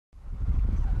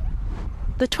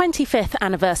The 25th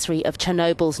anniversary of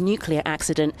Chernobyl's nuclear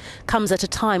accident comes at a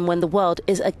time when the world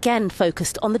is again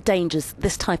focused on the dangers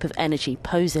this type of energy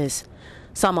poses.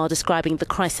 Some are describing the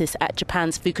crisis at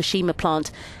Japan's Fukushima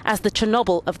plant as the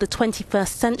Chernobyl of the 21st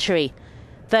century.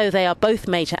 Though they are both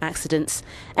major accidents,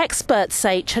 experts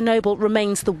say Chernobyl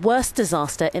remains the worst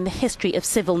disaster in the history of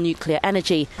civil nuclear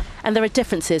energy, and there are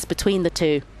differences between the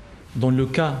two. In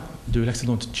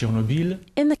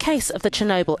the case of the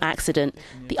Chernobyl accident,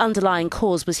 the underlying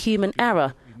cause was human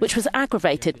error, which was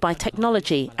aggravated by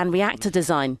technology and reactor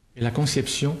design. La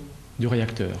conception du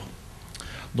réacteur.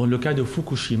 Dans le cas de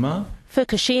Fukushima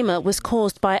was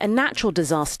caused by a natural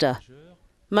disaster.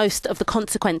 Most of the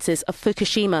consequences of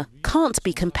Fukushima can't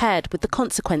be compared with the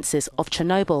consequences of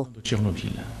Chernobyl.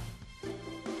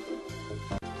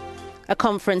 A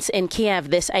conference in Kiev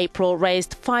this April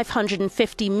raised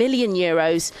 €550 million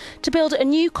to build a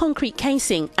new concrete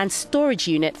casing and storage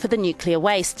unit for the nuclear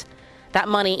waste. That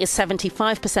money is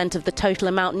 75% of the total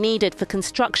amount needed for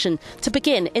construction to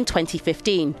begin in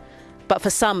 2015. But for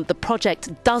some, the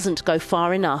project doesn't go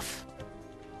far enough.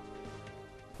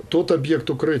 The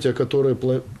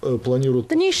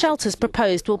new shelters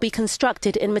proposed will be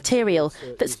constructed in material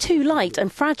that's too light and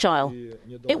fragile.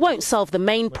 It won't solve the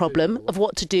main problem of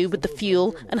what to do with the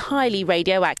fuel and highly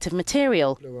radioactive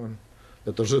material.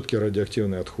 It's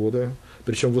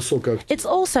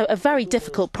also a very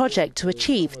difficult project to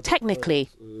achieve technically.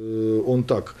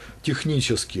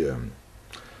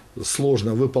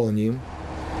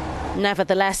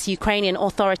 Nevertheless, Ukrainian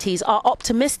authorities are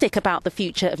optimistic about the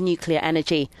future of nuclear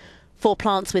energy. 4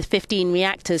 plants with 15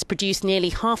 reactors produce nearly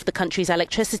half the country's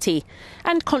electricity.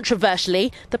 And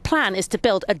controversially, the plan is to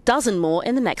build a dozen more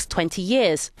in the next 20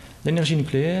 years. L'énergie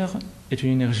nucléaire est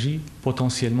une énergie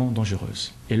potentiellement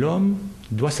dangereuse. Et l'homme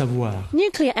doit savoir.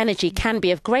 Nuclear energy can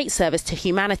be of great service to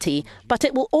humanity, but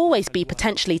it will always be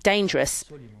potentially dangerous.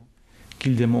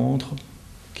 Qu'il démontre.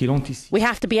 We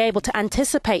have to be able to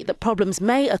anticipate that problems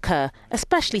may occur,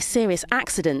 especially serious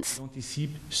accidents.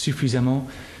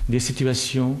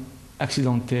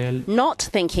 Not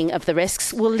thinking of the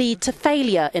risks will lead to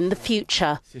failure in the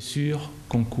future. C'est sûr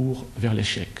qu'on court vers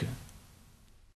l'échec.